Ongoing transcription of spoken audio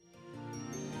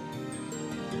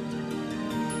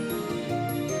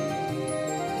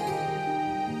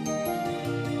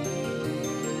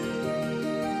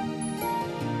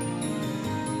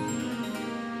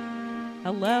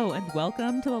Hello and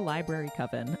welcome to The Library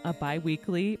Coven, a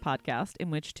bi-weekly podcast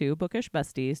in which two bookish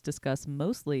besties discuss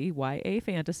mostly YA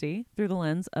fantasy through the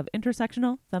lens of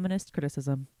intersectional feminist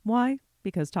criticism. Why?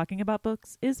 Because talking about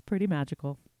books is pretty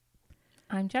magical.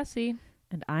 I'm Jessie.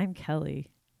 And I'm Kelly.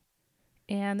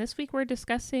 And this week we're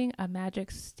discussing A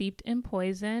Magic Steeped in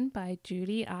Poison by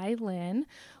Judy Lin,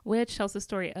 which tells the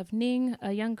story of Ning,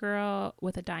 a young girl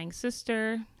with a dying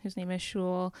sister, whose name is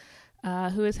Shul,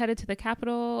 who is headed to the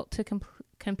capital to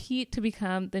compete to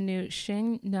become the new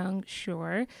Xing Neng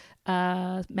Shure,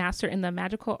 master in the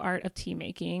magical art of tea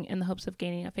making, in the hopes of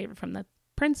gaining a favor from the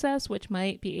princess, which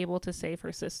might be able to save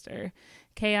her sister.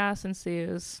 Chaos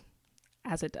ensues,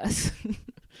 as it does.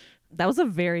 That was a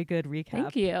very good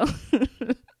recap. Thank you.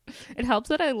 It helps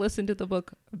that I listened to the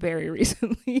book very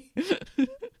recently.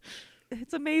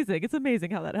 It's amazing. It's amazing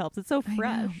how that helps. It's so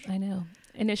fresh. I know.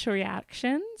 Initial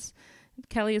reactions.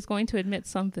 Kelly is going to admit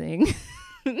something.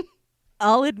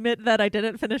 I'll admit that I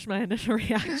didn't finish my initial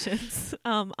reactions.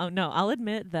 I'll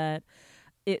admit that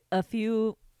a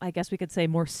few, I guess we could say,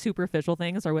 more superficial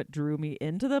things are what drew me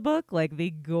into the book, like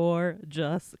the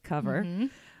gorgeous cover,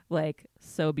 like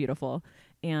so beautiful.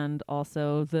 And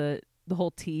also the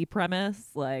whole tea premise,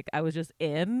 like I was just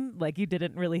in, like you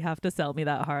didn't really have to sell me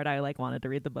that hard. I like wanted to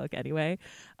read the book anyway.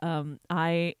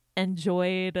 I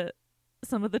enjoyed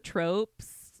some of the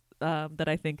tropes that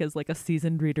I think as like a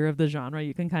seasoned reader of the genre,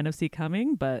 you can kind of see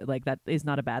coming, but like that is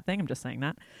not a bad thing. I'm just saying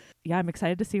that. Yeah, I'm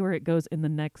excited to see where it goes in the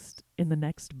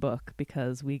next book,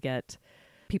 because we get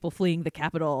people fleeing the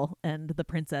capital and the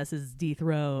princess is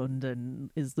dethroned and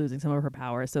is losing some of her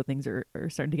power. So things are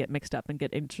starting to get mixed up and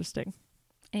get interesting.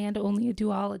 And only a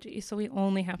duology, so we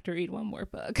only have to read one more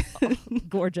book. Oh,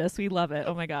 gorgeous. We love it.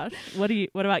 Oh my gosh. What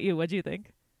about you? What do you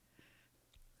think?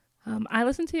 I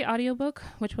listened to the audiobook,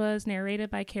 which was narrated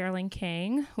by Carolyn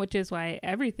Kang, which is why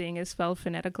everything is spelled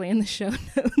phonetically in the show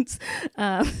notes.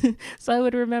 So I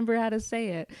would remember how to say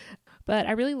it. But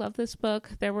I really love this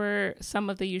book. There were some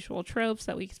of the usual tropes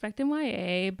that we expect in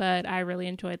YA, but I really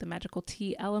enjoyed the magical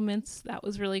tea elements. That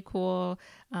was really cool.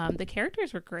 The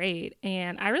characters were great,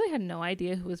 and I really had no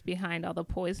idea who was behind all the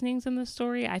poisonings in the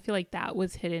story. I feel like that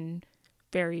was hidden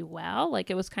very well. Like,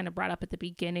 it was kind of brought up at the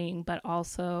beginning, but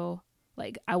also,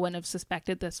 like, I wouldn't have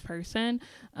suspected this person,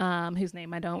 whose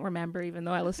name I don't remember, even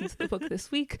though I listened to the book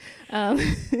this week.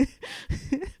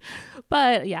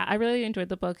 But yeah, I really enjoyed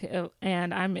the book,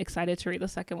 and I'm excited to read the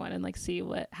second one and like see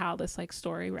how this like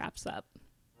story wraps up.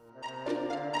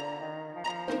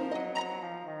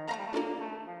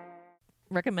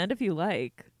 Recommend if you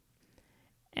like.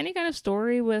 Any kind of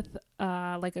story with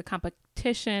like a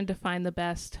competition to find the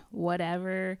best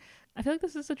whatever. I feel like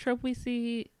this is a trope we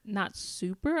see not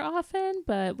super often,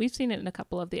 but we've seen it in a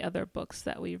couple of the other books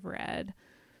that we've read.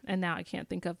 And now I can't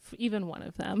think of even one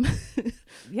of them.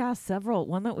 Yeah, several.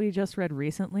 One that we just read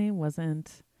recently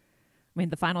wasn't, I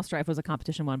mean, The Final Strife was a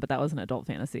competition one, but that was an adult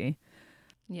fantasy.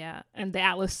 Yeah, and the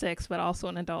Atlas 6, but also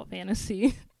an adult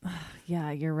fantasy.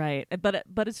 Yeah, you're right. But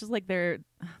it's just like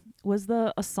was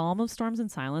a Psalm of Storms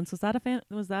and Silence.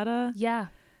 Yeah.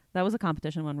 That was a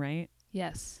competition one, right?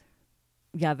 Yes.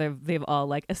 Yeah, they've all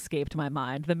like escaped my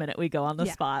mind the minute we go on the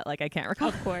spot. Like I can't recall.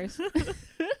 Of course.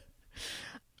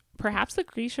 Perhaps the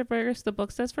Grishaverse, the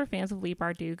book says for fans of Lee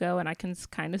Bardugo, and I can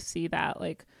kind of see that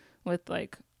like with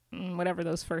like whatever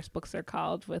those first books are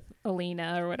called with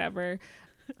Alina or whatever.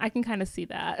 I can kind of see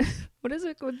that. What is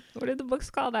it? What are the books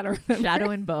called? I don't remember. Shadow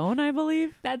and Bone, I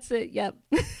believe. That's it. Yep.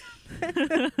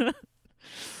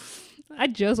 I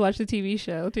just watched the TV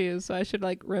show too, so I should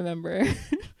like remember.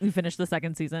 We finished the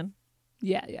second season.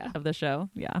 Yeah. Of the show.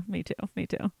 Yeah, me too.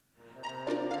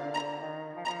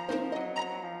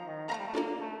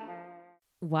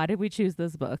 Why did we choose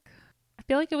this book? I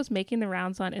feel like it was making the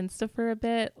rounds on Insta for a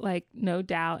bit, like no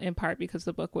doubt in part because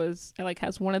the book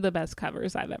has one of the best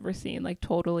covers I've ever seen. Like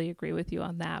totally agree with you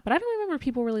on that. But I don't remember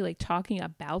people really like talking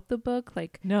about the book.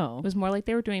 Like no, it was more like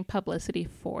they were doing publicity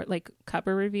for like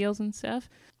cover reveals and stuff.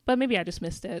 But maybe I just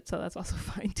missed it, so that's also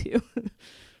fine too.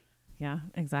 Yeah,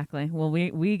 exactly. Well,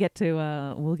 we get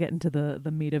to we'll get into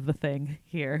the meat of the thing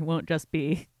here. It won't just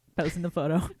be posting the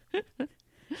photo.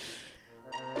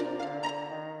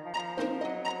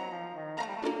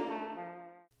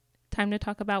 Time to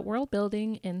talk about world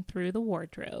building in Through the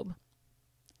Wardrobe.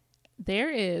 There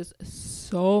is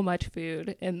so much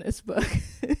food in this book.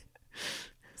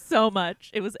 So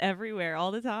much. It was everywhere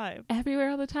all the time.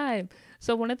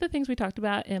 So one of the things we talked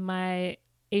about in my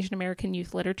Asian American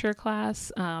youth literature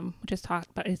class, which is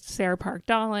talked about, it's Sarah Park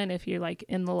Dahlan. If you're like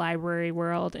in the library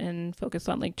world and focused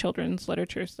on like children's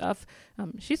literature stuff,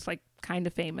 she's like kind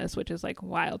of famous, which is like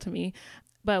wild to me.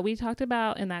 But we talked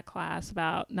about in that class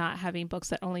about not having books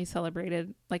that only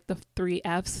celebrated like the 3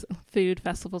 F's, food,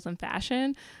 festivals, and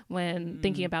fashion, when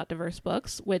thinking about diverse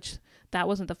books, which that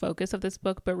wasn't the focus of this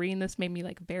book. But reading this made me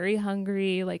like very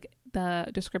hungry. Like the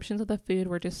descriptions of the food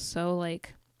were just so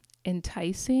like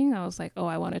enticing. I was like, oh,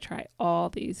 I want to try all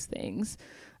these things.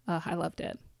 I loved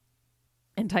it.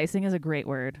 Enticing is a great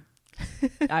word.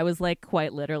 I was like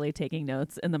quite literally taking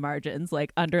notes in the margins,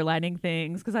 like underlining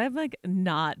things, because I've like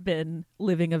not been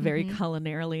living a very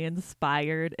culinarily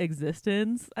inspired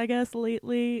existence, I guess,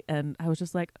 lately. And I was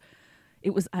just like,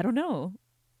 it was, I don't know,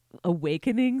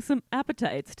 awakening some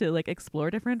appetites to like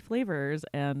explore different flavors.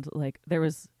 And like there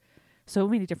was so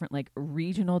many different like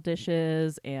regional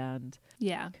dishes, and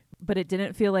but it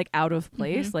didn't feel like out of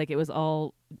place. Like it was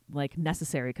all like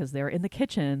necessary because they were in the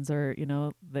kitchens, or you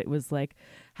know, it was like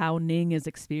how Ning is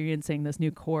experiencing this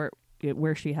new court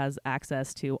where she has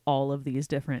access to all of these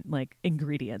different like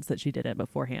ingredients that she didn't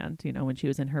beforehand, you know, when she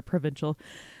was in her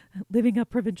living a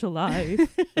provincial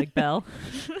life. Like Belle.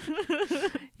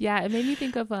 Yeah, it made me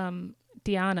think of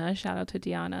Diana, shout out to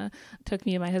Diana, took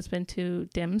me and my husband to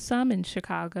dim sum in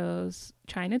Chicago's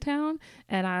Chinatown,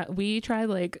 and we tried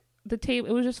like the table.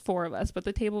 It was just 4 of us, but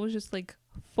the table was just like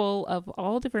full of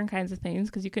all different kinds of things,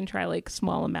 because you can try like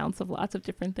small amounts of lots of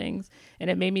different things,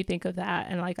 and it made me think of that.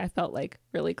 And like I felt like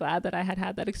really glad that I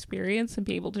had that experience and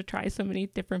be able to try so many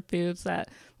different foods that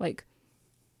like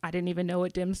I didn't even know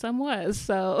what dim sum was.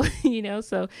 So you know,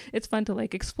 so it's fun to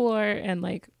like explore and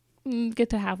like get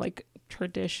to have like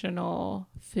traditional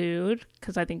food,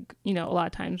 because I think, you know, a lot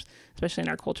of times, especially in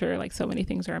our culture, like so many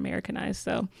things are Americanized.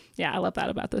 So yeah, I love that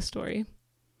about this story.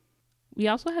 We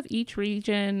also have each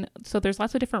region, so there's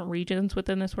lots of different regions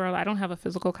within this world. I don't have a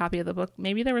physical copy of the book.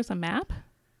 Maybe there was a map?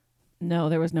 No,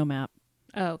 there was no map.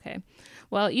 Oh, okay.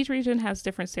 Well, each region has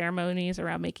different ceremonies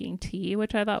around making tea,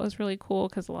 which I thought was really cool,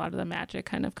 because a lot of the magic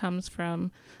kind of comes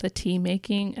from the tea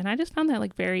making. And I just found that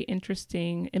like very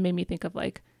interesting. It made me think of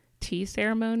like tea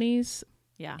ceremonies.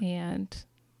 Yeah. And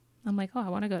I'm like, oh, I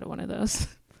want to go to one of those.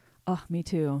 Oh, me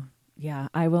too. Yeah,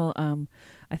 I will.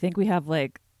 I think we have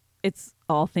like, it's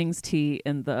all things tea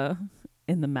in the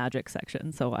magic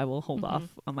section, so I will hold off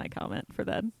on my comment for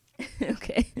that.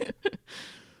 Okay.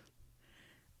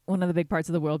 One of the big parts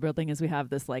of the world building is we have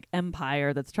this like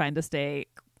empire that's trying to stay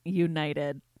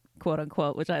united, quote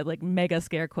unquote, which I like mega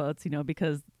scare quotes, you know,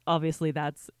 because obviously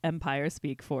that's empire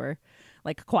speak for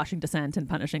like quashing dissent and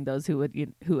punishing those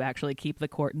who actually keep the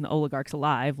court and the oligarchs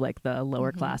alive, like the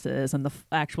lower classes and the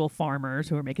actual farmers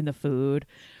who are making the food,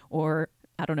 or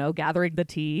I don't know, gathering the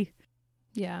tea.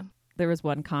 Yeah. There was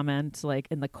one comment like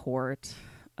in the court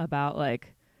about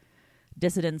like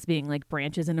dissidents being like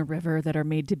branches in a river that are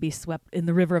made to be swept in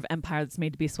the river of empire that's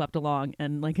made to be swept along,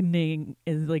 and like Ning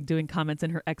is like doing comments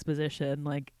in her exposition,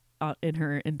 like in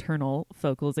her internal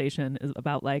vocalization, is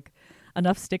about like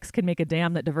enough sticks can make a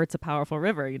dam that diverts a powerful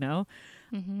river, you know.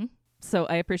 So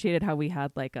I appreciated how we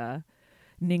had like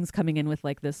Ning's coming in with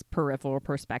like this peripheral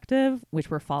perspective, which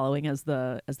we're following as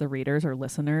the readers or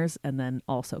listeners, and then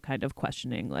also kind of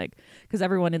questioning, like, because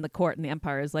everyone in the court and the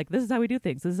empire is like, this is how we do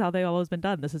things, this is how they've always been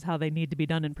done, this is how they need to be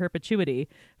done in perpetuity,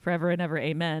 forever and ever,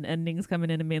 amen. And Ning's coming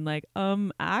in and being like,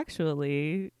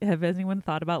 actually, have anyone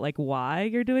thought about like why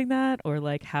you're doing that, or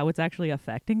like how it's actually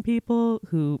affecting people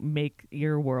who make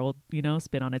your world, you know,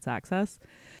 spin on its axis?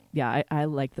 Yeah, I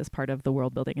like this part of the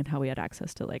world building and how we had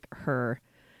access to like her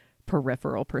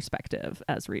peripheral perspective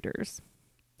as readers.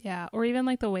 Yeah, or even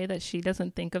like the way that she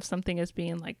doesn't think of something as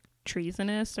being like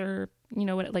treasonous, or you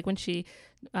know what, like when she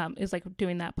is like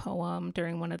doing that poem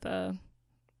during one of the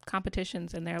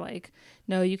competitions, and they're like,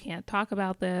 no, you can't talk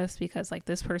about this because like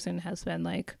this person has been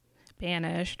like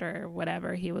banished or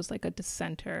whatever, he was like a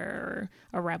dissenter or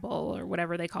a rebel or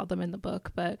whatever they called them in the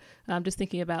book. But I'm just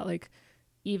thinking about like,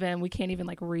 even we can't even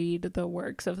like read the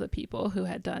works of the people who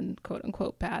had done quote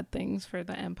unquote bad things for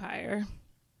the empire.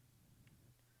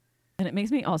 And it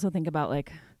makes me also think about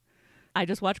like, I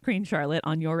just watched Queen Charlotte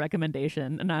on your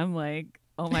recommendation, and I'm like,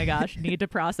 oh my gosh, need to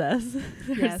process.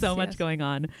 There's so much going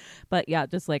on. But yeah,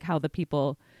 just like how the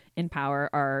people in power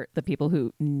are the people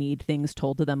who need things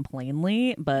told to them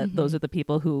plainly, but those are the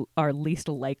people who are least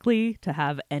likely to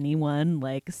have anyone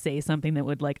like say something that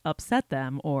would like upset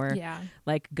them, or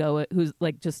like who's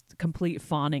like just complete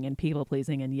fawning and people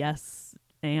pleasing and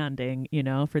anding, you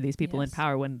know, for these people in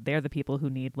power, when they're the people who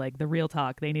need like the real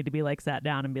talk. They need to be like sat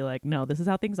down and be like, no, this is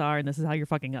how things are and this is how you're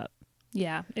fucking up.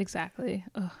 Yeah, exactly.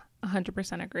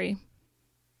 100% agree.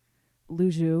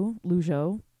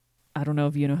 Luzhou. I don't know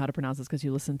if you know how to pronounce this because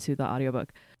you listened to the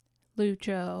audiobook.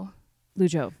 Luzhou.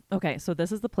 Okay, so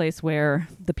this is the place where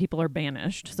the people are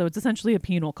banished. So it's essentially a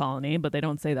penal colony, but they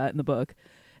don't say that in the book.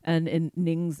 And in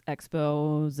Ning's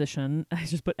exposition, I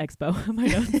just put expo on my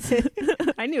notes.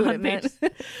 I knew what it meant.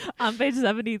 On page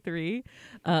 73,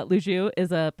 Luju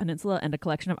is a peninsula and a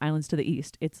collection of islands to the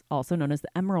east. It's also known as the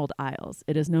Emerald Isles.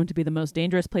 It is known to be the most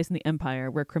dangerous place in the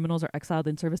empire, where criminals are exiled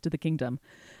in service to the kingdom.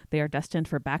 They are destined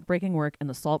for backbreaking work in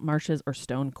the salt marshes or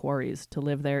stone quarries. To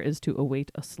live there is to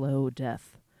await a slow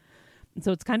death. And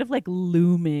so it's kind of like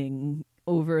looming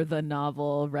over the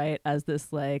novel, right, as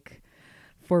this like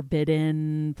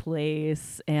forbidden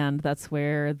place, and that's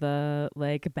where the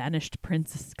like banished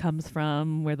prince comes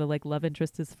from, where the like love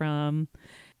interest is from.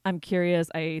 I'm curious.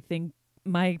 I think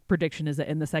my prediction is that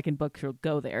in the second book she'll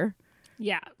go there.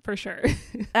 Yeah, for sure.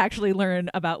 Actually learn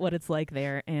about what it's like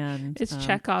there. And it's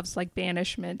Chekhov's like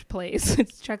banishment place.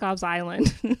 It's Chekhov's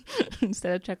island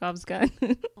instead of Chekhov's gun.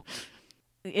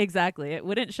 Exactly. It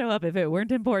wouldn't show up if it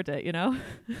weren't important, you know?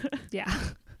 Yeah.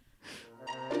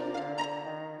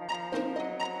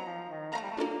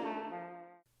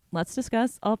 Let's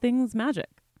discuss all things magic.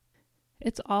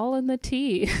 It's all in the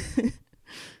tea.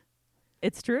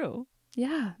 It's true.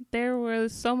 Yeah, there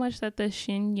was so much that the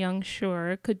Shin Young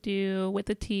Shur could do with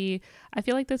the tea. I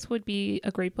feel like this would be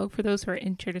a great book for those who are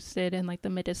interested in like the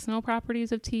medicinal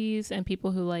properties of teas and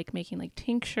people who like making like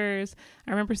tinctures.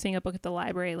 I remember seeing a book at the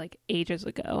library like ages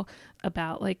ago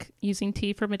about like using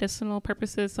tea for medicinal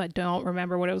purposes. So I don't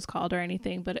remember what it was called or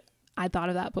anything, but I thought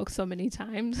of that book so many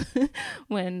times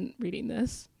when reading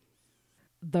this.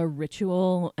 The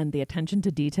ritual and the attention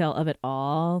to detail of it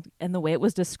all, and the way it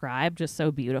was described just so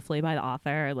beautifully by the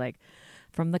author, like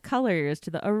from the colors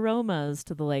to the aromas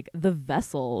to the like the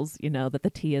vessels, you know, that the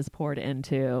tea is poured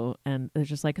into, and there's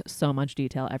just like so much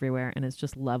detail everywhere, and it's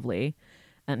just lovely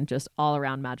and just all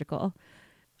around magical.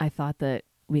 I thought that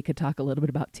we could talk a little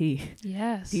bit about tea.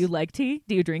 Yes. Do you like tea?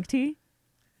 Do you drink tea?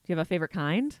 Do you have a favorite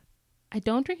kind? I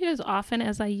don't drink it as often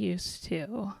as I used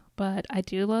to, but I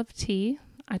do love tea.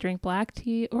 I drink black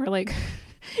tea or like,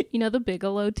 you know, the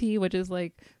Bigelow tea, which is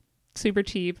like super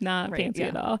cheap, not fancy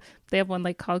at all. They have one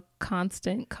like called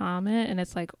Constant Comet, and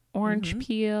it's like orange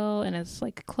peel and it's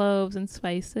like cloves and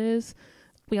spices.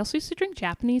 We also used to drink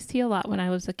Japanese tea a lot when I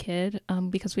was a kid,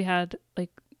 because we had like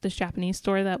this Japanese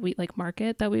store that we like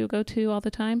market that we would go to all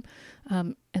the time.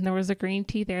 And there was a green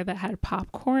tea there that had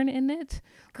popcorn in it.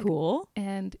 Cool.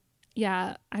 And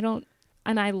yeah,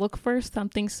 I look for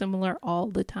something similar all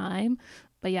the time.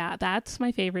 But yeah, that's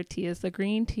my favorite tea, is the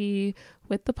green tea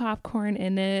with the popcorn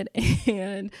in it.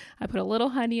 And I put a little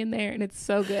honey in there and it's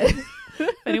so good.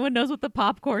 If anyone knows what the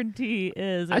popcorn tea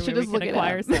is, I should just look it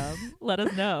up. Some, let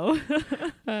us know.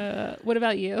 What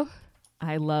about you?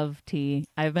 I love tea.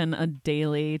 I've been a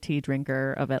daily tea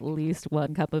drinker of at least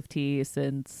 1 cup of tea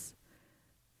since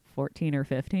 14 or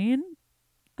 15,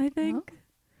 I think. Oh.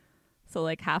 So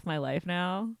like half my life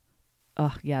now.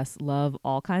 Oh, yes. Love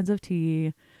all kinds of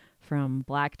tea. From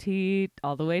black tea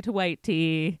all the way to white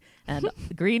tea and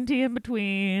green tea in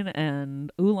between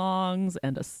and oolongs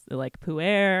and like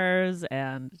pu'ers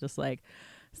and just like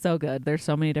so good. There's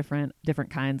so many different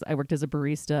kinds. I worked as a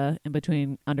barista in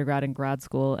between undergrad and grad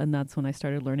school, and that's when I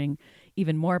started learning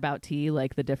even more about tea,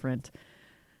 like the different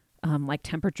like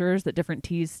temperatures that different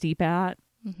teas steep at,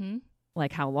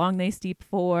 like how long they steep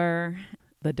for.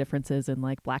 The differences in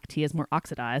like black tea is more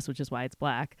oxidized, which is why it's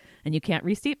black, and you can't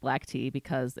re-steep black tea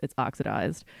because it's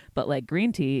oxidized. But like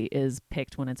green tea is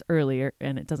picked when it's earlier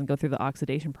and it doesn't go through the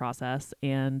oxidation process,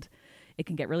 and it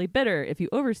can get really bitter if you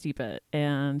oversteep it,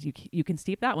 and you can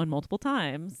steep that one multiple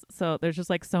times. So there's just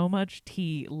like so much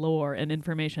tea lore and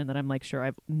information that I'm like sure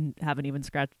I haven't even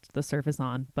scratched the surface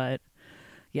on. But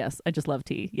yes, I just love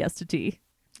tea. Yes to tea.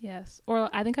 Yes.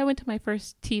 Or I think I went to my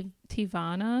first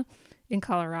Teavana in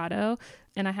Colorado,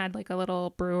 and I had like a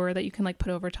little brewer that you can like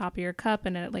put over top of your cup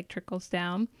and it like trickles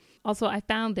down. Also, I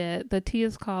found it. The tea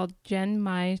is called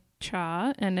Genmai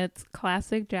Cha, and it's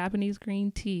classic Japanese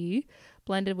green tea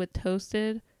blended with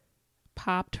toasted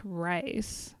popped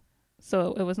rice.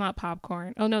 So it was not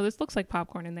popcorn. Oh no, this looks like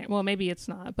popcorn in there. Well, maybe it's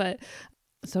not, but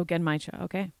so Genmai Cha,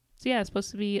 okay. So yeah, it's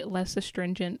supposed to be less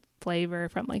astringent flavor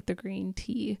from like the green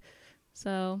tea.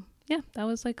 So yeah, that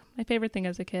was like my favorite thing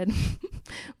as a kid.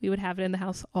 We would have it in the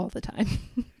house all the time.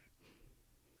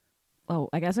 Oh,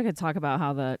 I guess I could talk about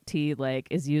how the tea like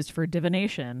is used for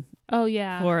divination. Oh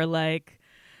yeah. For like,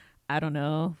 I don't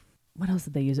know, what else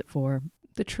did they use it for?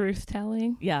 The truth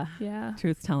telling. Yeah. Yeah.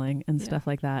 Truth telling and stuff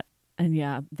like that. And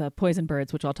yeah, the poison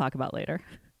birds, which I'll talk about later.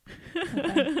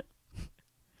 Okay.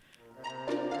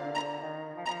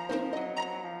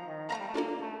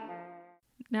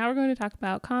 Now we're going to talk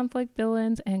about conflict,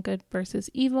 villains, and good versus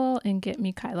evil, and get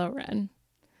me Kylo Ren.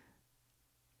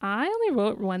 I only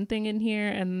wrote one thing in here,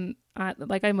 and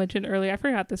like I mentioned earlier, I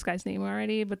forgot this guy's name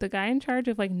already, but the guy in charge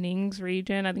of like Ning's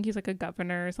region, I think he's like a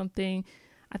governor or something.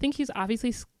 I think he's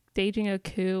obviously staging a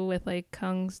coup with like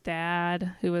Kung's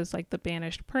dad, who was like the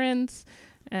banished prince.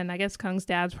 And I guess Kung's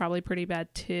dad's probably pretty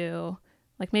bad too.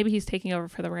 Like maybe he's taking over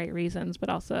for the right reasons, but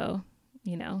also,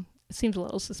 you know, it seems a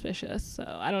little suspicious. So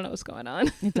I don't know what's going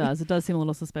on. It does seem a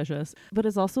little suspicious. But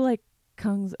it's also like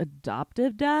Kung's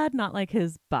adoptive dad, not like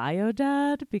his bio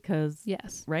dad, because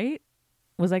yes. Right?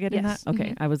 Was I getting yes. that?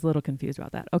 Okay. Mm-hmm. I was a little confused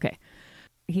about that. Okay.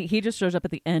 He just shows up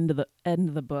at the end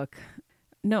of the book.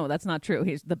 No, that's not true.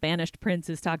 He's the banished prince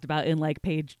is talked about in like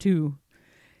page 2.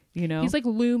 You know, he's like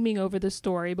looming over the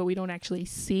story, but we don't actually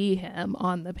see him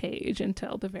on the page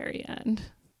until the very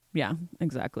end. Yeah,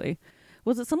 exactly.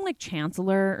 Was it some like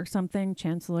Chancellor or something?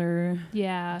 Chancellor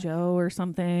Joe or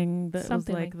something? That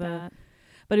something was like that.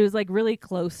 But it was like really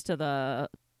close to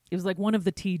it was like one of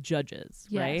the T judges,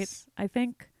 yes. right? I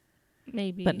think.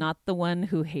 Maybe. But not the one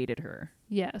who hated her.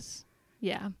 Yes.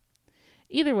 Yeah.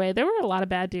 Either way, there were a lot of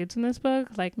bad dudes in this book.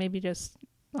 Like maybe just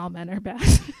all men are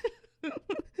bad.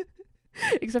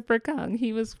 Except for Kung.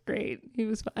 He was great. He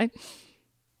was fine.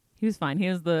 He was fine. He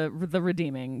was the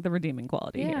redeeming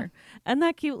quality here. And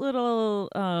that cute little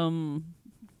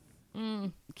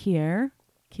King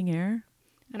Air.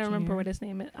 I don't remember what his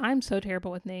name is. I'm so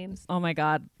terrible with names. Oh my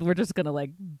God. We're just gonna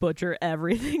like butcher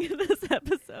everything in this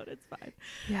episode. It's fine.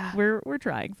 Yeah. We're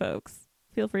trying, folks.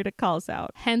 Feel free to call us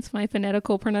out. Hence my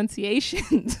phonetical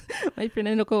pronunciations, my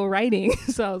phonetical writing.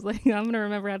 So I was like, I'm going to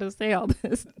remember how to say all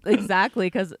this. Exactly,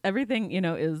 because everything, you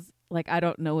know, is like I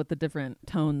don't know what the different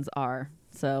tones are.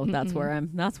 So that's where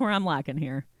I'm lacking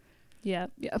here. Yeah.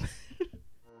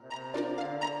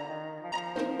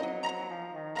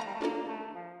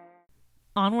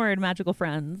 Onward, magical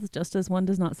friends. Just as one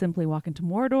does not simply walk into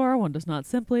Mordor, one does not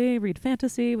simply read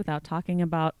fantasy without talking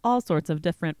about all sorts of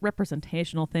different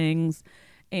representational things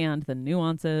and the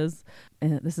nuances.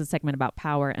 This is a segment about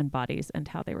power and bodies and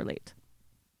how they relate.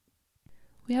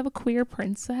 We have a queer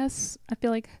princess. I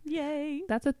feel like yay,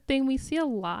 that's a thing we see a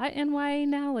lot in YA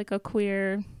now, like a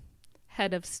queer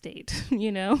head of state,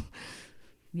 you know?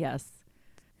 Yes.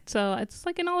 So it's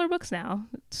like in all her books now.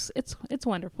 It's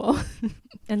wonderful.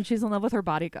 And she's in love with her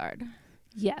bodyguard.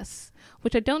 Yes.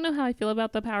 Which I don't know how I feel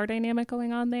about the power dynamic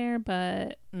going on there,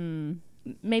 but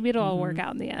maybe it'll all work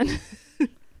out in the end.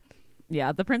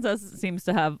 Yeah, the princess seems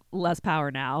to have less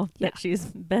power now that she's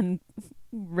been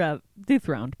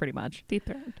dethroned, pretty much.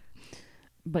 Dethroned.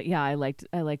 But yeah, I liked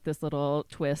this little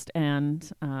twist,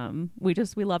 and we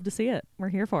love to see it. We're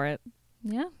here for it.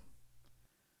 Yeah.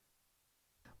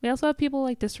 We also have people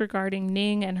like disregarding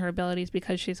Ning and her abilities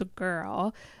because she's a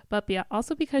girl, but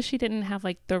also because she didn't have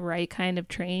like the right kind of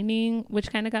training,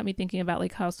 which kind of got me thinking about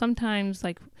like how sometimes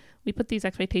like we put these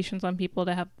expectations on people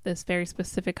to have this very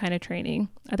specific kind of training.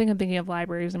 I think I'm thinking of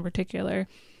libraries in particular,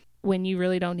 when you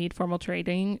really don't need formal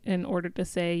training in order to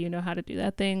say you know how to do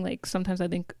that thing. Like sometimes I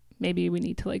think maybe we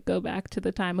need to like go back to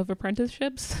the time of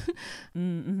apprenticeships.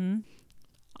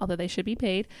 Although they should be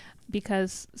paid,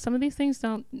 because some of these things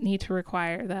don't need to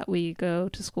require that we go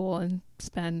to school and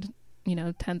spend, you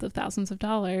know, tens of thousands of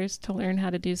dollars to learn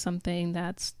how to do something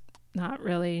that's not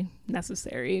really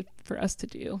necessary for us to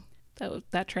do,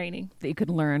 that training. That you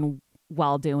could learn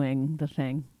while doing the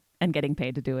thing and getting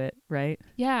paid to do it, right?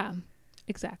 Yeah,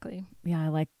 exactly. Yeah, I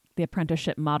like the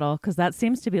apprenticeship model, because that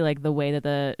seems to be like the way that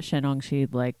the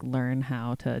Shenongshi like learn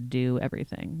how to do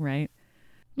everything, right?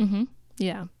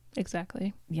 Yeah.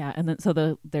 Exactly. Yeah, and then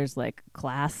so there's like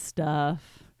class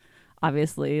stuff,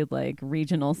 obviously like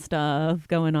regional stuff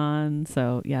going on.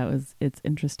 So yeah, it's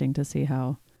interesting to see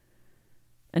how.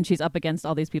 And she's up against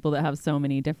all these people that have so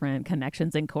many different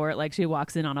connections in court. Like she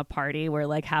walks in on a party where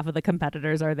like half of the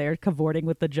competitors are there cavorting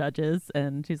with the judges,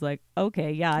 and she's like,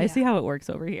 "Okay, yeah, I see how it works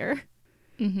over here."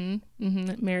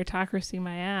 Meritocracy,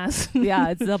 my ass.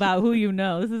 Yeah, it's about who you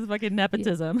know. This is fucking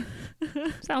nepotism.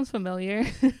 Sounds familiar.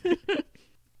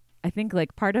 I think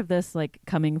like part of this, like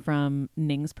coming from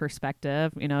Ning's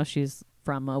perspective, you know, she's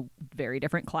from a very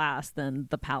different class than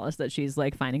the palace that she's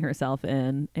like finding herself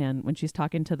in. And when she's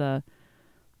talking to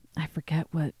I forget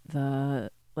what the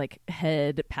like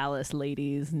head palace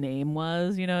lady's name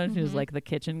was, you know, she was like the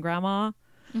kitchen grandma.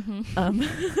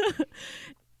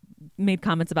 Made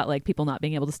comments about like people not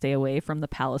being able to stay away from the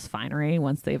palace finery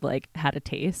once they've like had a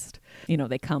taste. You know,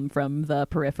 they come from the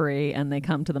periphery and they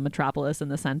come to the metropolis in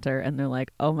the center, and they're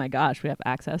like, oh my gosh, we have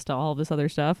access to all of this other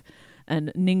stuff.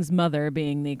 And Ning's mother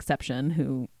being the exception,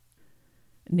 who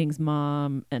Ning's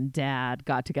mom and dad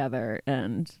got together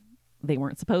and they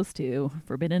weren't supposed to,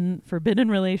 forbidden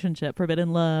relationship,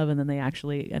 forbidden love, and then they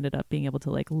actually ended up being able to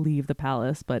like leave the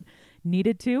palace, but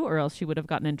needed to, or else she would have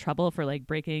gotten in trouble for like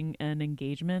breaking an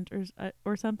engagement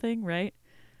or something, right?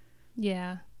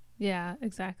 Yeah,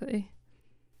 exactly.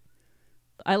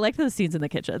 I like those scenes in the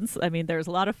kitchens. I mean, there's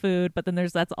a lot of food, but then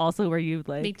that's also where you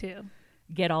like Me too.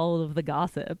 get all of the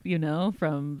gossip,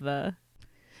 from the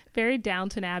Very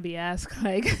Downton Abbey-esque,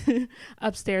 like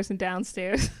upstairs and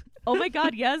downstairs. Oh my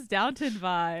God, yes, Downton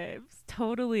vibes.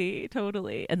 Totally.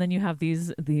 And then you have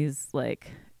these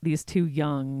two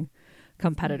young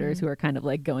competitors who are kind of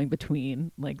like going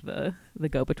between, like the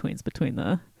go-betweens between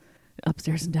the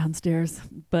upstairs and downstairs.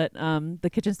 But the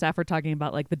kitchen staff were talking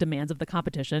about like the demands of the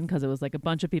competition, because it was like a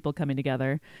bunch of people coming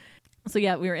together. So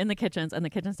yeah, we were in the kitchens, and the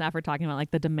kitchen staff were talking about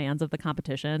like the demands of the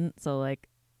competition. So like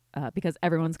because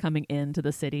everyone's coming into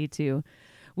the city to,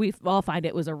 we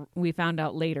found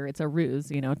out later it's a ruse,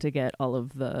 to get all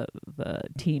of the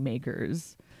tea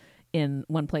makers in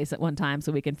one place at one time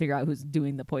so we can figure out who's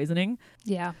doing the poisoning.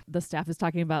 Yeah. The staff is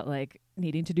talking about like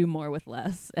needing to do more with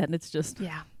less, and it's just,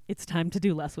 it's time to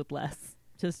do less with less.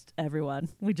 Just everyone.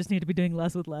 We just need to be doing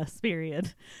less with less,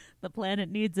 period. The planet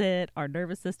needs it. Our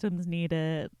nervous systems need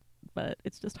it, but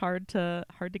it's just hard to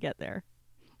get there.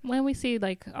 When we see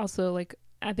like, also like,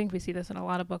 I think we see this in a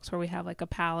lot of books where we have like a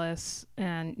palace,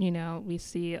 and we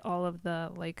see all of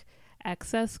the like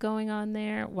excess going on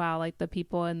there, while like the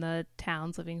people in the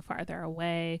towns living farther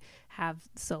away have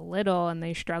so little and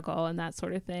they struggle and that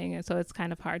sort of thing. And so it's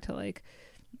kind of hard to like,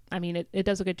 I mean, it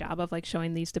does a good job of like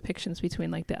showing these depictions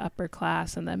between like the upper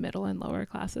class and the middle and lower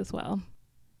class as well.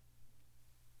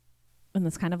 And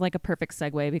that's kind of like a perfect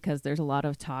segue, because there's a lot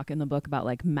of talk in the book about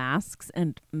like masks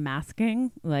and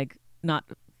masking, like not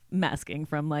masking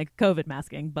from like COVID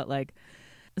masking, but like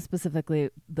specifically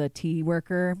the tea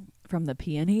worker from the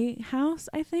peony house,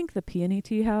 I think the peony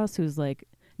tea house, who's like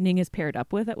Ning is paired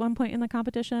up with at one point in the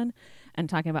competition, and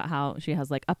talking about how she has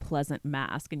like a pleasant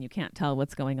mask and you can't tell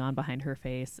what's going on behind her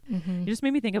face. It just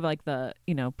made me think of like the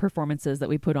performances that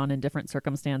we put on in different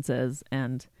circumstances,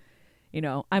 and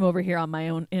I'm over here on my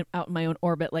own, out in my own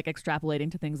orbit, like extrapolating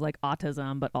to things like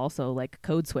autism, but also like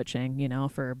code switching,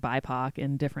 for BIPOC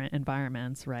in different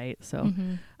environments, right? So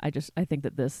I think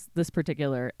that this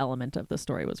particular element of the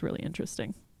story was really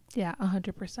interesting. Yeah,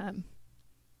 100%.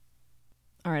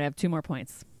 All right, I have 2 more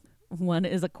points. One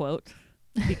is a quote,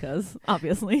 because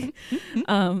obviously.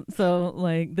 So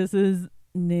like this is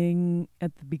Ning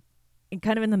at the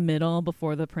kind of in the middle,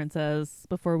 before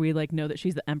we like know that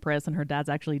she's the empress and her dad's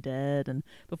actually dead, and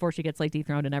before she gets like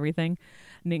dethroned and everything.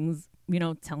 Ning's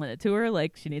telling it to her,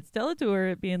 like she needs to tell it to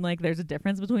her, being like, there's a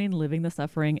difference between living the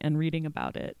suffering and reading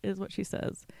about it, is what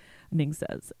Ning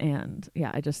says. And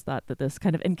yeah, I just thought that this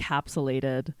kind of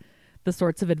encapsulated the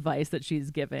sorts of advice that she's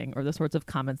giving, or the sorts of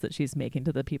comments that she's making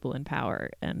to the people in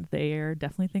power, and they are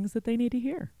definitely things that they need to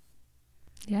hear.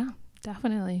 Yeah,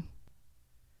 definitely.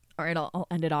 All right, I'll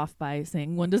end it off by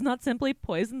saying, one does not simply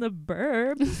poison the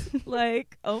burbs.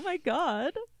 Like, oh my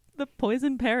God, the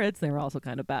poison parrots. They were also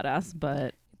kind of badass,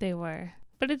 but they were.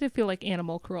 But it did feel like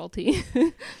animal cruelty.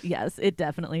 Yes, it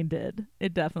definitely did.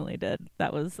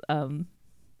 That was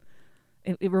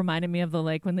it reminded me of the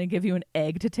like when they give you an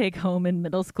egg to take home in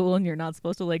middle school and you're not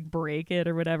supposed to like break it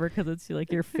or whatever because it's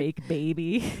like your fake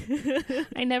baby.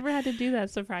 I never had to do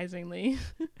that, surprisingly.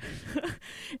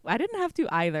 I didn't have to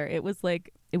either. It was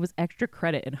extra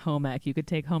credit in home ec. You could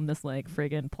take home this like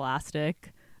friggin'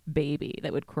 plastic baby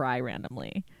that would cry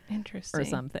randomly. Interesting. Or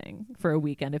something for a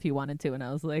weekend if you wanted to, and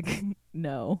I was like,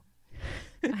 no.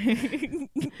 I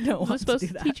don't want supposed to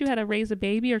do that. Teach you how to raise a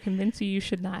baby or convince you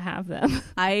should not have them?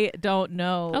 I don't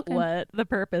know what the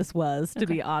purpose was, to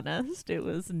Okay. be honest. It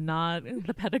was not,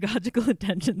 the pedagogical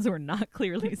intentions were not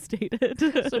clearly stated.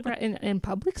 In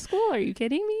public school? Are you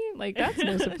kidding me? Like, that's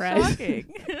no surprise.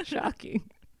 Shocking. Shocking.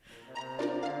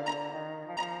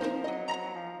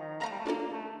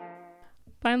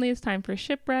 Finally, it's time for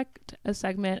Shipwrecked, a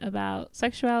segment about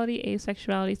sexuality,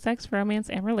 asexuality, sex,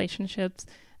 romance, and relationships.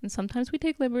 And sometimes we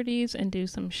take liberties and do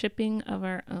some shipping of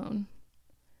our own.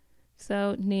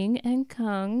 So Ning and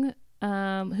Kung,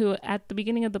 who at the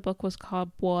beginning of the book was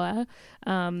called Boa,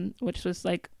 which was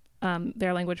like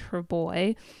their language for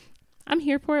boy. I'm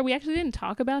here for it. We actually didn't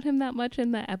talk about him that much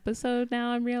in the episode,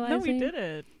 now I'm realizing. No, we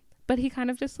didn't. But he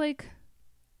kind of just like,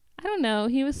 I don't know,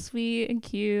 he was sweet and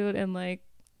cute and like,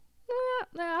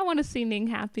 I want to see Ning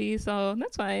happy, so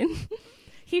that's fine.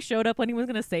 He showed up when he was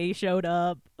going to say he showed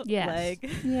up. Yes.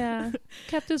 Yeah.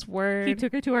 Kept his word. He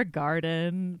took her to our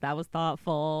garden. That was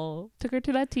thoughtful. Took her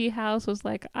to that tea house, was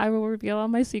like, I will reveal all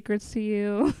my secrets to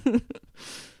you.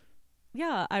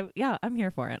 I'm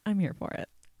here for it.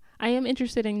 I am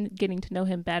interested in getting to know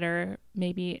him better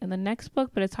maybe in the next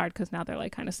book, but it's hard because now they're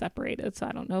like kind of separated. So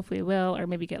I don't know if we will, or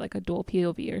maybe get like a dual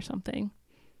POV or something.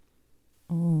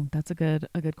 Oh, that's a good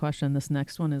question. This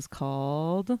next one is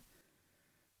called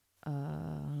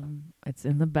it's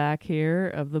in the back here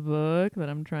of the book that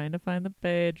I'm trying to find the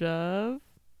page of.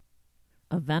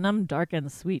 A Venom Dark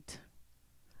and Sweet.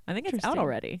 I think it's out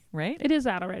already, right? It is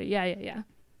out already. Yeah.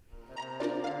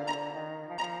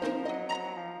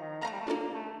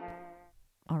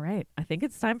 All right. I think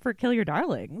it's time for Kill Your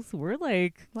Darlings. We're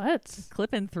like let's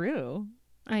clipping through.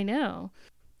 I know.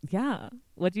 Yeah.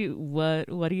 What do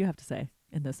you have to say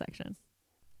in this section?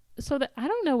 So I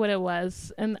don't know what it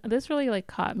was, and this really like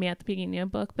caught me at the beginning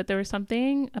of the book, but there was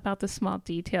something about the small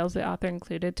details the author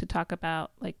included to talk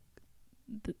about like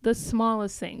the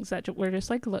smallest things that were just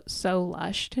like so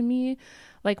lush to me.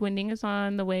 Like when Ning is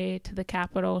on the way to the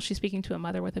Capitol, she's speaking to a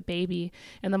mother with a baby,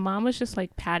 and the mom was just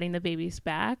like patting the baby's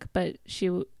back, but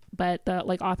the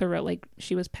like author wrote like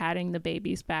she was patting the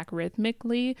baby's back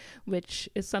rhythmically, which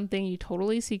is something you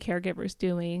totally see caregivers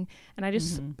doing. And I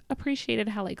just appreciated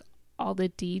how like all the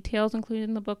details included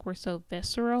in the book were so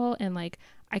visceral, and like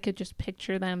I could just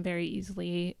picture them very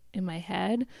easily in my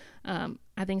head.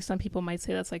 I think some people might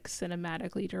say that's like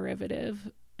cinematically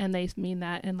derivative, and they mean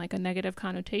that in like a negative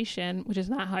connotation, which is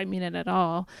not how I mean it at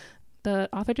all. The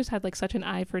author just had like such an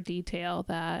eye for detail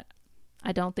that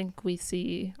I don't think we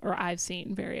see, or I've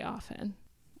seen very often.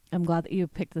 I'm glad that you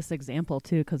picked this example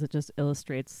too, because it just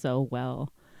illustrates so well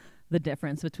the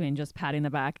difference between just patting the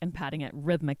back and patting it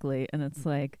rhythmically. And it's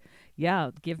like, yeah,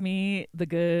 give me the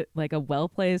good, like a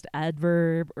well-placed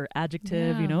adverb or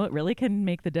adjective, you know, it really can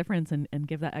make the difference and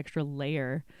give that extra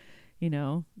layer, you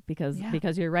know, because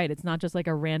you're right. It's not just like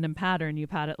a random pattern. You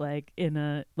pat it like in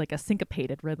a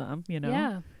syncopated rhythm, you know?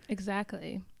 Yeah,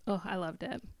 exactly. Oh, I loved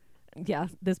it. Yeah,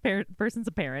 this person's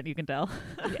a parent, you can tell.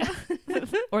 Yeah.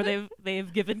 Or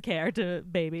they've given care to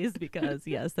babies, because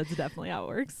yes, that's definitely how it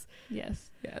works. Yes.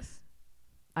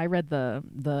 I read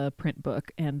the print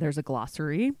book, and there's a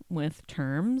glossary with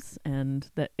terms, and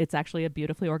that it's actually a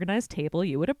beautifully organized table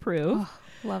you would approve. Oh,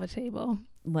 love a table.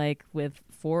 Like with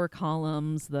 4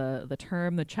 columns, the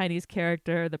term, the Chinese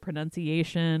character, the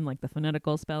pronunciation, like the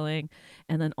phonetical spelling,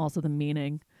 and then also the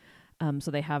meaning. So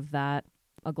they have that,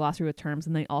 a glossary with terms,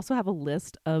 and they also have a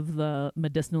list of the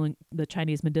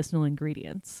Chinese medicinal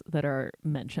ingredients that are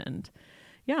mentioned.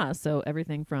 Yeah, so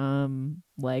everything from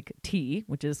like tea,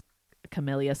 which is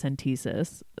Camellia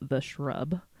centensis, the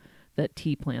shrub that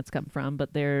tea plants come from.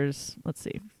 But there's, let's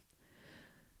see.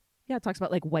 Yeah, it talks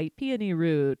about like white peony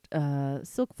root,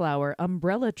 silk flower,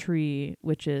 umbrella tree,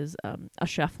 which is a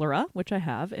schefflera, which I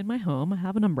have in my home. I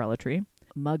have an umbrella tree.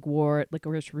 Mugwort,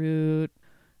 licorice root.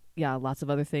 Yeah, lots of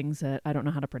other things that I don't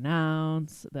know how to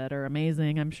pronounce that are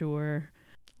amazing, I'm sure.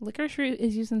 Licorice root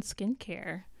is used in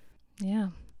skincare. Yeah.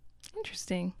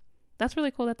 Interesting. That's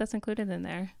really cool that that's included in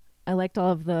there. I liked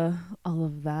all of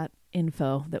that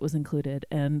info that was included,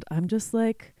 and I'm just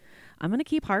like, I'm going to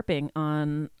keep harping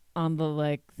on the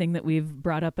like thing that we've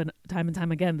brought up time and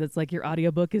time again. That's like, your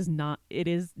audiobook is not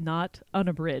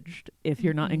unabridged if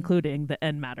you're not including the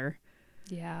end matter.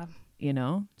 Yeah. You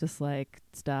know, just like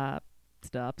stop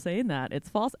saying that. It's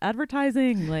false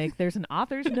advertising. Like there's an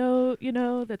author's note, you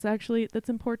know, that's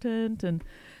important, and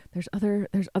there's other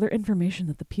information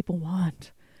that the people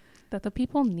want. That the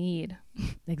people need.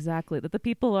 Exactly. That the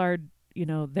people are, you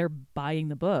know, they're buying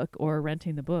the book or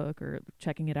renting the book or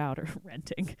checking it out or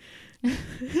renting.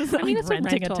 I mean, it's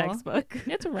renting a textbook.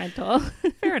 It's a rental.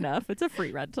 Fair enough. It's a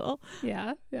free rental.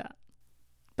 Yeah.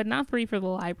 But not free for the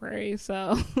library,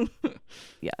 so.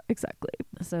 Yeah, exactly.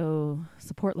 So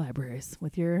support libraries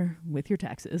with your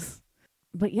taxes.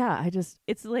 But yeah,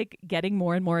 it's like getting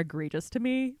more and more egregious to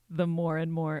me the more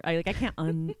and more I can't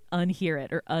unhear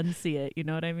it or unsee it, you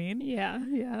know what I mean?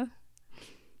 Yeah.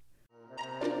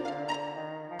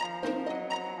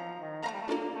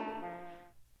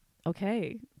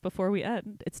 Okay, before we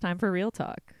end, it's time for real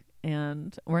talk.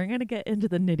 And we're going to get into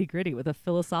the nitty-gritty with a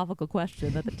philosophical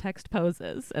question that the text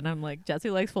poses. And I'm like,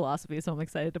 Jessie likes philosophy, so I'm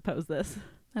excited to pose this.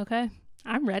 Okay.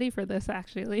 I'm ready for this,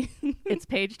 actually. It's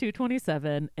page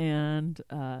 227, and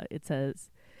it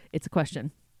says, it's a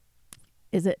question.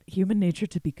 Is it human nature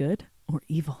to be good or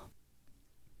evil?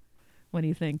 What do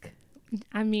you think?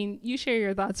 I mean, you share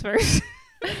your thoughts first.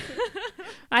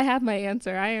 I have my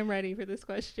answer. I am ready for this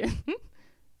question.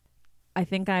 I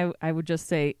think I would just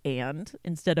say and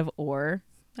instead of or.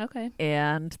 Okay.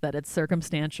 And that it's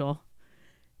circumstantial.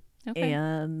 Okay.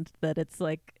 And that it's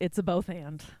like, it's a both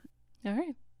and. All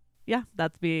right. Yeah,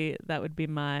 that would be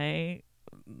my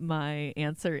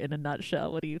answer in a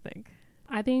nutshell. What do you think?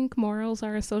 I think morals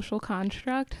are a social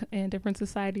construct, and different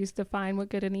societies define what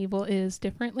good and evil is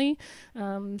differently.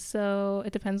 So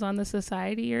it depends on the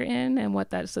society you're in and what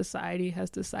that society has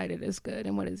decided is good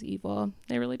and what is evil.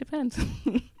 It really depends.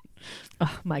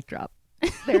 Oh, mic drop.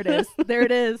 There it is. There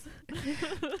it is.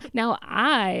 Now,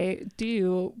 I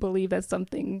do believe that some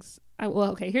things.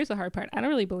 Well, okay, here's the hard part. I don't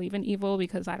really believe in evil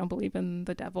because I don't believe in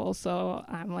the devil. So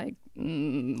I'm like,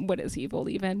 what is evil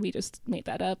even? We just made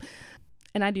that up.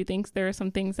 And I do think there are some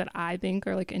things that I think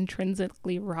are like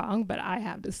intrinsically wrong, but I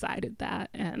have decided that.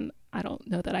 And I don't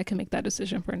know that I can make that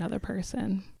decision for another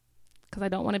person because I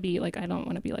don't want to be like a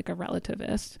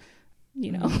relativist,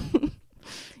 you know?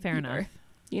 Fair enough.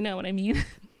 You know what I mean?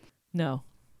 No.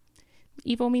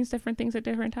 Evil means different things at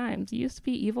different times. You used to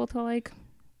be evil to like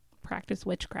practice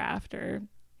witchcraft or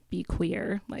be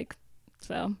queer, like,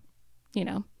 so, you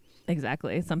know.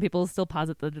 Exactly. Some people still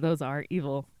posit that those are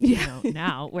evil, Yeah. you know,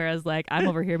 now, whereas like I'm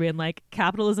over here being like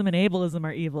capitalism and ableism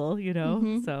are evil, you know.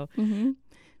 Mm-hmm. So Mm-hmm.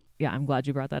 yeah, I'm glad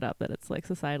you brought that up, that it's like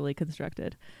societally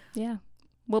constructed. Yeah.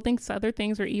 We'll think other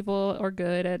things are evil or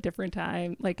good at a different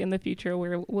time. Like in the future,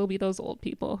 where we'll be those old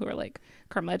people who are like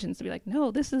curmudgeons to be like,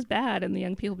 no, this is bad. And the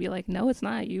young people be like, no, it's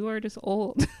not. You are just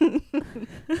old.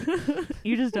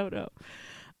 You just don't know.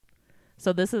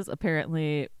 So this is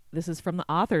from the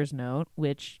author's note,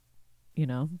 which, you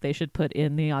know, they should put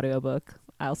in the audiobook.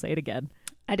 I'll say it again.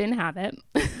 I didn't have it.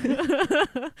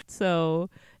 So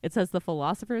it says the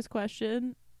philosopher's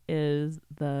question is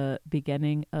the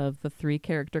beginning of the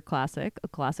 3-character classic, a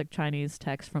classic Chinese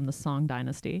text from the Song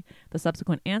dynasty. The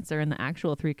subsequent answer in the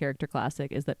actual 3-character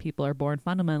classic is that people are born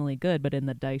fundamentally good, but in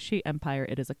the Daishi Empire,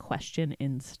 it is a question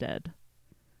instead.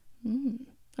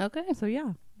 Okay. So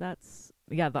yeah,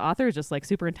 the author is just like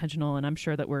super intentional, and I'm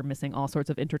sure that we're missing all sorts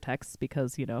of intertexts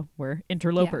because, you know, we're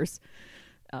interlopers.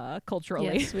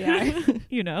 Culturally. Yes, we are.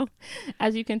 You know,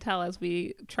 as you can tell, as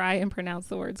we try and pronounce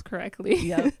the words correctly.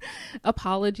 Yep.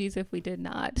 Apologies if we did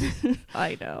not.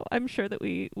 I know. I'm sure that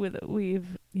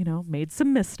we've, you know, made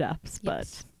some missteps,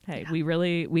 Yes. but hey,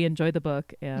 Yeah. we enjoyed the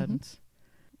book, and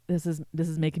this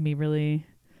is making me really.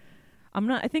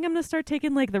 I think I'm gonna start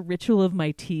taking like the ritual of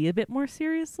my tea a bit more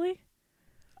seriously.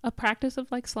 A practice of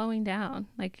like slowing down,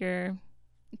 like your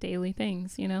daily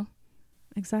things, you know?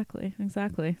 Exactly.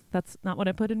 That's not what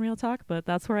I put in Real Talk, but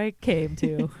that's where I came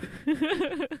to.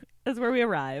 That's where we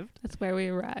arrived. That's where we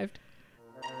arrived.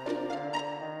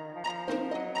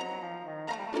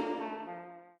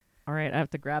 All right, I have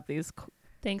to grab these.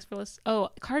 Thanks for listening.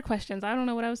 Oh, card questions. I don't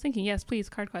know what I was thinking. Yes, please,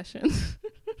 card questions.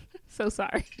 So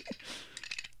sorry.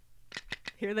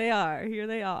 Here they are. Here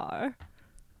they are.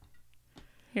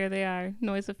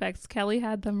 Noise effects. Kelly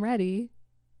had them ready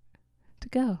to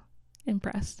go.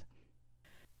 Impressed.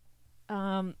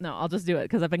 No, I'll just do it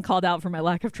because I've been called out for my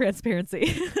lack of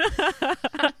transparency.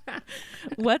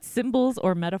 What symbols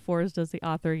or metaphors does the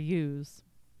author use?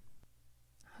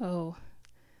 Oh,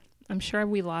 I'm sure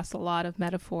we lost a lot of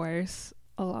metaphors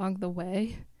along the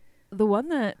way. The one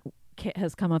that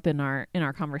has come up in our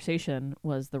conversation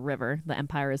was the river. The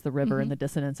empire is the river, and the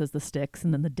dissonance is the sticks,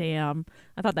 and then the dam.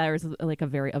 I thought that was like a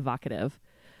very evocative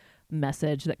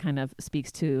message that kind of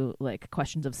speaks to like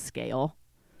questions of scale.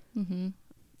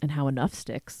 And how enough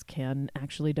sticks can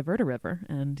actually divert a river,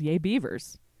 and yay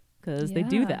beavers, because they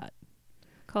do that.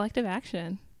 Collective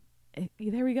action.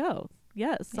 There we go.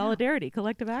 Yes, solidarity,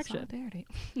 collective action. Solidarity.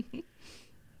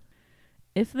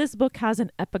 If this book has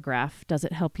an epigraph, does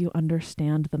it help you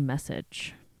understand the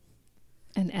message?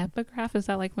 An epigraph? Is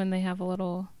that like when they have a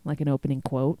little... Like an opening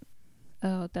quote?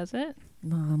 Oh, does it?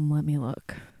 Let me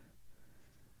look.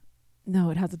 No,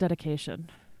 it has a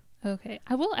dedication. Okay.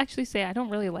 I will actually say I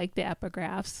don't really like the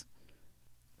epigraphs.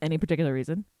 Any particular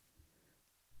reason?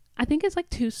 I think it's like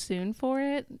too soon for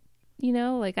it. You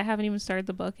know, like I haven't even started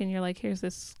the book and you're like, here's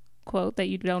this quote that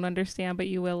you don't understand, but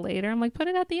you will later. I'm like, put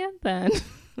it at the end then.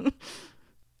 I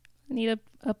need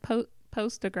a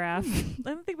postograph.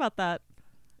 Let me think about that.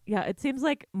 Yeah, it seems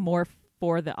like more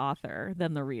for the author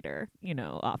than the reader, you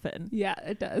know, often. Yeah,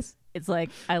 it does. It's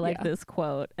like, I like this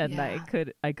quote and I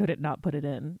couldn't not put it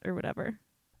in or whatever.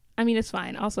 I mean, it's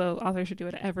fine. Also, authors should do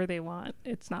whatever they want.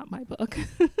 It's not my book.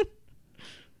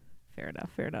 Fair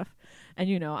enough. And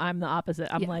you know, I'm the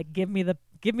opposite. I'm like, give me the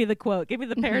quote, give me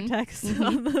the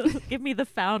paratext, give me the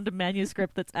found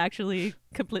manuscript that's actually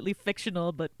completely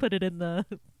fictional, but put it in the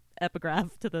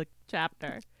epigraph to the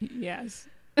chapter. Yes.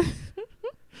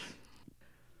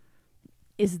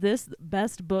 Is this the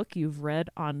best book you've read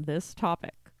on this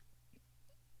topic?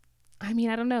 I mean,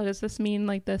 I don't know. Does this mean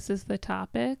like this is the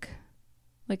topic?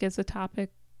 Like, is the topic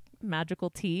magical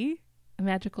tea? A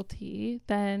magical tea?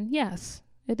 Then yes,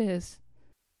 it is.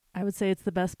 I would say it's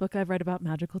the best book I've read about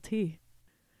magical tea.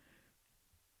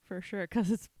 For sure, because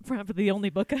it's probably the only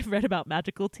book I've read about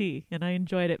magical tea, and I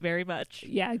enjoyed it very much.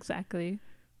 Yeah, exactly.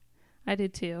 I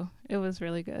did too. It was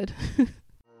really good.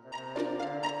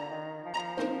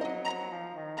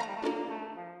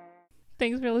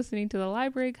 Thanks for listening to The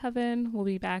Library Coven. We'll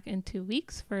be back in 2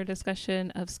 weeks for a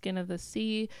discussion of Skin of the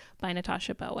Sea by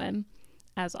Natasha Bowen.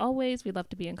 As always, we'd love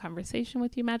to be in conversation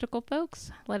with you magical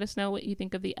folks. Let us know what you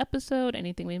think of the episode,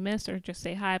 anything we missed, or just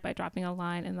say hi by dropping a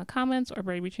line in the comments or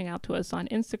by reaching out to us on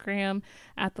Instagram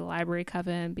at The Library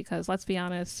Coven, because let's be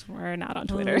honest, we're not on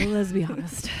Twitter. Let's be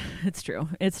honest. It's true.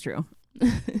 It's true.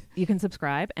 You can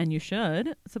subscribe, and you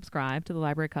should subscribe to The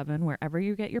Library Coven wherever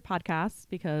you get your podcasts,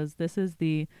 because this is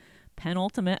the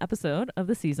penultimate episode of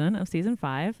the season, of season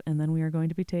 5, and then we are going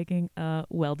to be taking a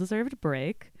well-deserved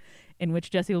break in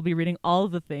which Jessie will be reading all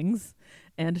of the things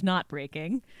and not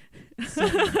breaking.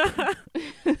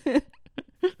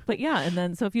 But yeah, and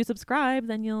then so if you subscribe,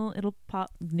 then it'll pop,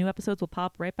 new episodes will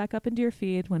pop right back up into your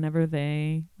feed whenever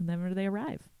they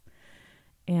arrive.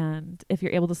 And if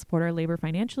you're able to support our labor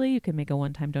financially, you can make a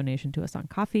one-time donation to us on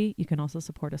Ko-fi. You can also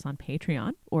support us on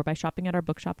Patreon or by shopping at our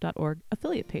bookshop.org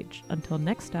affiliate page. Until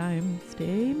next time,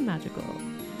 stay magical.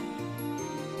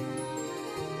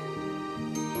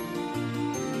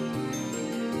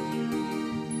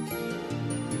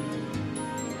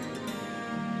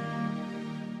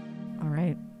 All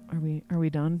right. Are we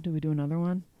done? Do we do another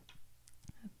one?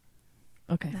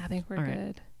 Okay. I think we're All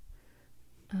good.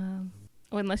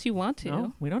 Unless you want to.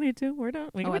 No, we don't need to. We're done.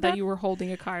 I thought you were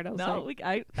holding a card. I was no, like...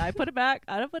 I put it back.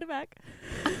 I don't put it back.